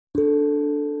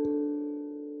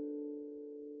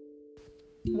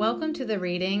Welcome to the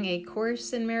reading, A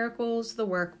Course in Miracles, the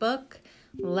Workbook,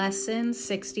 Lesson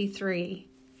 63.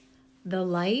 The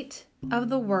light of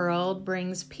the world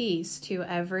brings peace to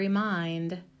every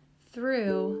mind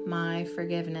through my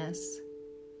forgiveness.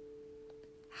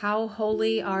 How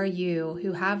holy are you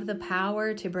who have the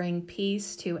power to bring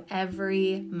peace to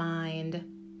every mind.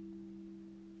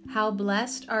 How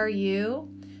blessed are you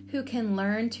who can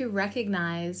learn to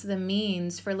recognize the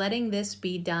means for letting this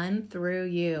be done through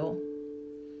you.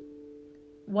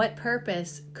 What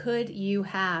purpose could you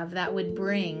have that would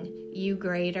bring you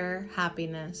greater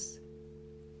happiness?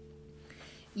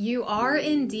 You are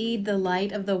indeed the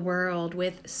light of the world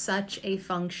with such a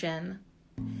function.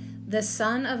 The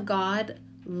Son of God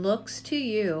looks to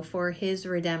you for his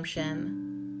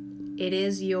redemption. It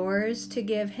is yours to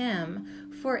give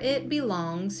him, for it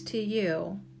belongs to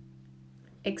you.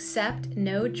 Accept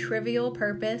no trivial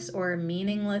purpose or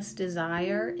meaningless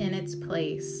desire in its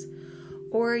place,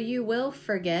 or you will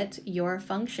forget your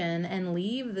function and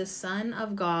leave the Son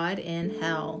of God in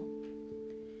hell.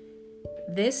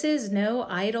 This is no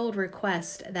idle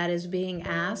request that is being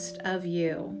asked of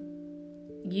you.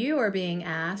 You are being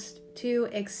asked to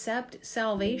accept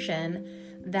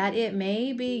salvation that it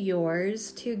may be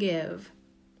yours to give.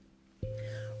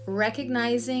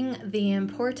 Recognizing the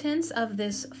importance of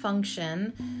this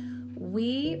function,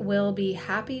 we will be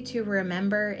happy to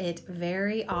remember it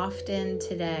very often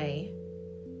today.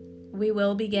 We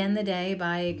will begin the day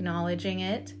by acknowledging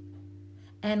it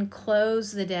and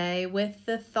close the day with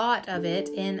the thought of it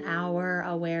in our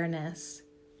awareness.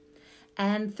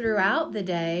 And throughout the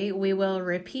day, we will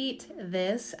repeat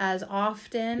this as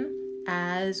often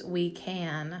as we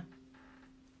can.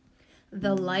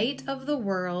 The light of the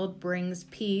world brings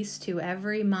peace to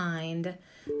every mind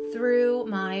through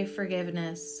my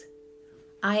forgiveness.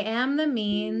 I am the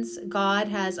means God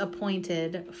has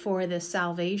appointed for the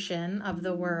salvation of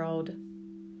the world.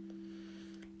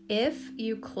 If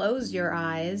you close your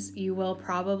eyes, you will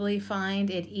probably find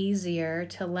it easier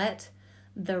to let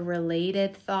the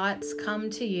related thoughts come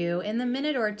to you in the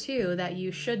minute or two that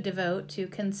you should devote to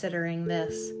considering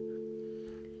this.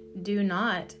 Do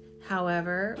not,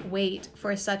 however, wait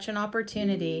for such an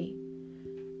opportunity.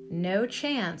 No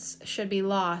chance should be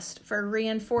lost for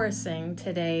reinforcing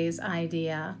today's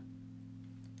idea.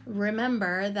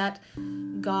 Remember that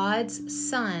God's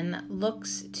Son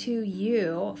looks to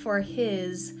you for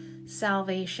his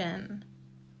salvation.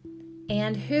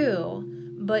 And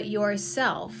who but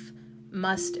yourself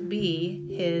must be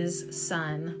his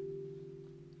Son?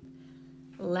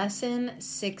 Lesson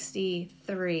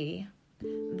 63.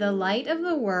 The light of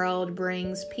the world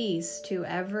brings peace to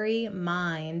every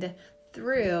mind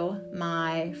through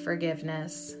my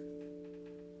forgiveness.